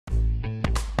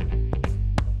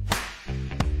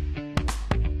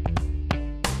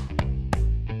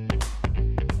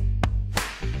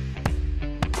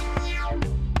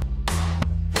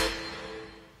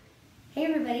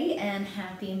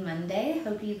happy Monday.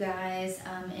 Hope you guys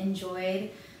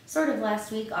enjoyed sort of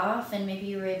last week off, and maybe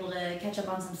you were able to catch up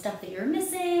on some stuff that you're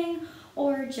missing,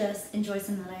 or just enjoy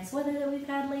some of the nice weather that we've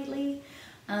had lately.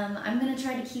 I'm going to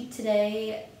try to keep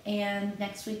today and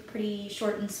next week pretty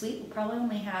short and sweet. We'll probably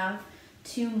only have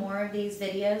 2 more of these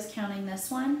videos, counting this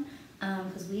one,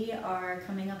 because we are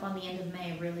coming up on the end of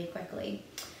May really quickly.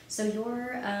 So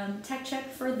your tech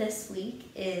check for this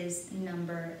week is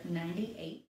number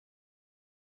 98.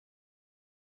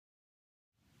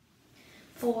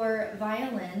 For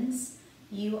violins,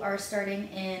 you are starting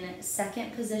in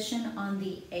 2nd position on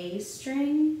the A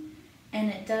string, and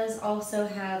it does also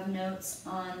have notes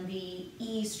on the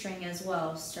E string as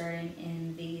well, starting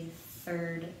in the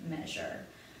 3rd measure.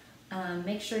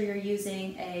 Make sure you're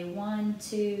using a 1,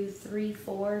 2, 3,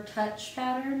 4 touch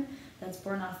pattern. That's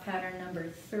Bornoff pattern number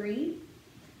 3,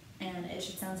 and it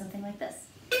should sound something like this.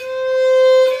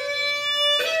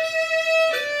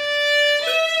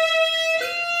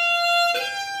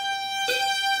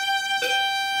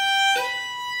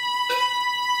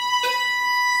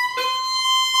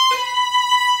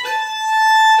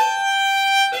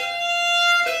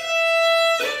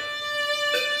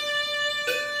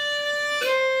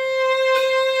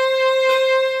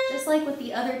 Like with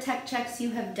the other tech checks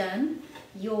you have done,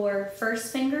 your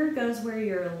first finger goes where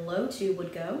your low 2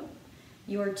 would go,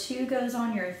 your 2 goes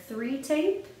on your 3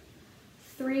 tape,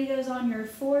 3 goes on your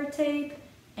 4 tape,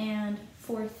 and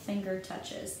 4th finger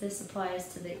touches. This applies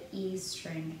to the E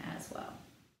string as well.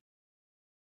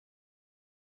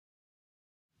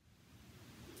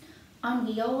 On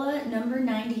viola, number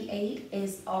 98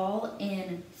 is all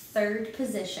in 3rd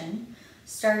position,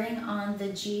 starting on the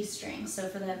G string. So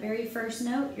for that very first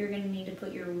note, you're going to need to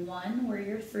put your 1 where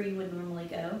your 3 would normally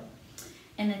go.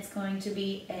 And it's going to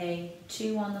be a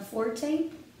 2 on the 4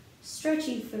 tape,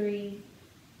 stretchy 3,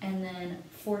 and then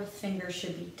 4th finger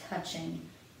should be touching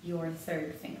your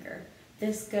 3rd finger.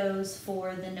 This goes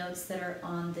for the notes that are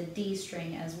on the D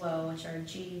string as well, which are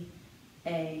G,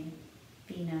 A,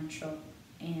 B natural,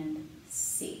 and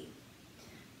C.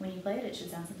 When you play it, it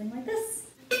should sound something like this.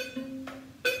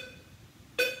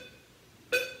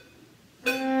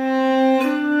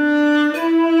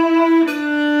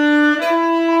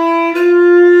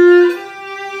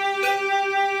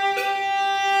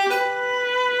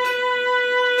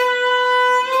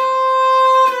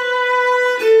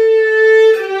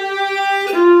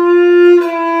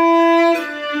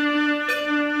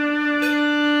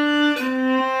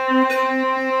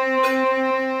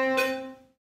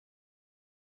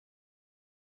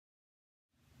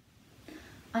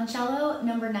 On cello,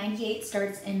 number 98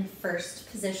 starts in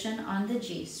 1st position on the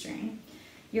G string.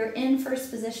 You're in 1st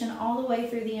position all the way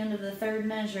through the end of the 3rd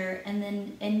measure, and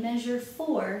then in measure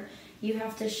 4, you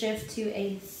have to shift to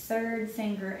a 3rd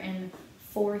finger in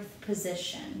 4th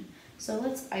position. So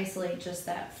let's isolate just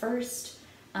that first,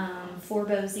 4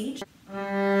 bows each.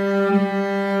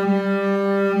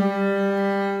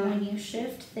 When you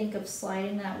shift, think of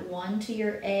sliding that 1 to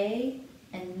your A,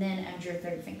 and then add your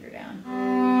 3rd finger down.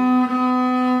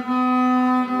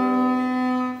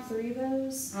 3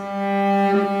 bows.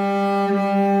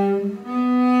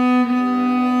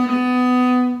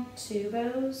 2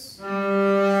 bows.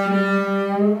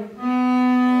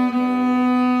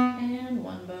 And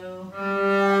 1 bow.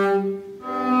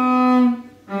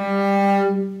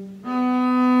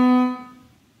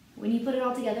 When you put it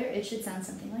all together, it should sound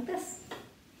something like this.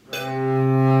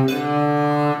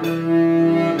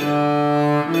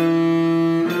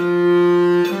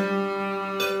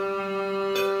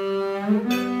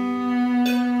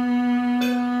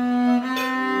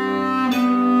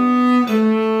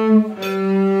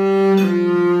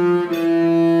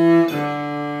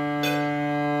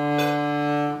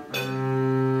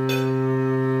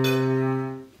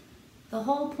 The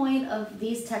whole point of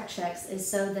these tech checks is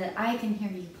so that I can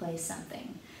hear you play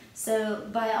something. So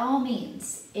by all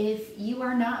means, if you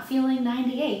are not feeling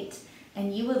 98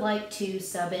 and you would like to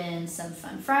sub in some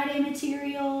Fun Friday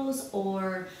materials,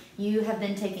 or you have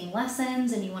been taking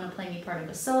lessons and you want to play me part of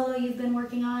a solo you've been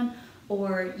working on,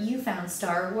 or you found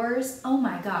Star Wars, oh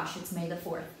my gosh, it's May the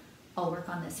 4th. I'll work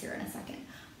on this here in a second.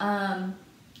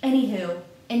 Anywho,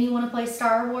 and you want to play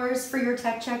Star Wars for your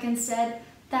tech check instead,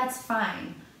 that's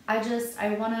fine. I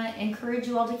want to encourage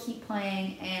you all to keep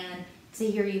playing and to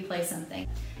hear you play something.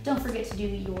 Don't forget to do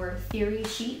your theory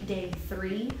sheet day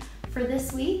 3 for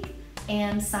this week,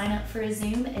 and sign up for a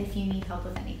Zoom if you need help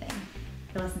with anything.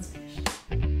 The lesson's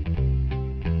finished.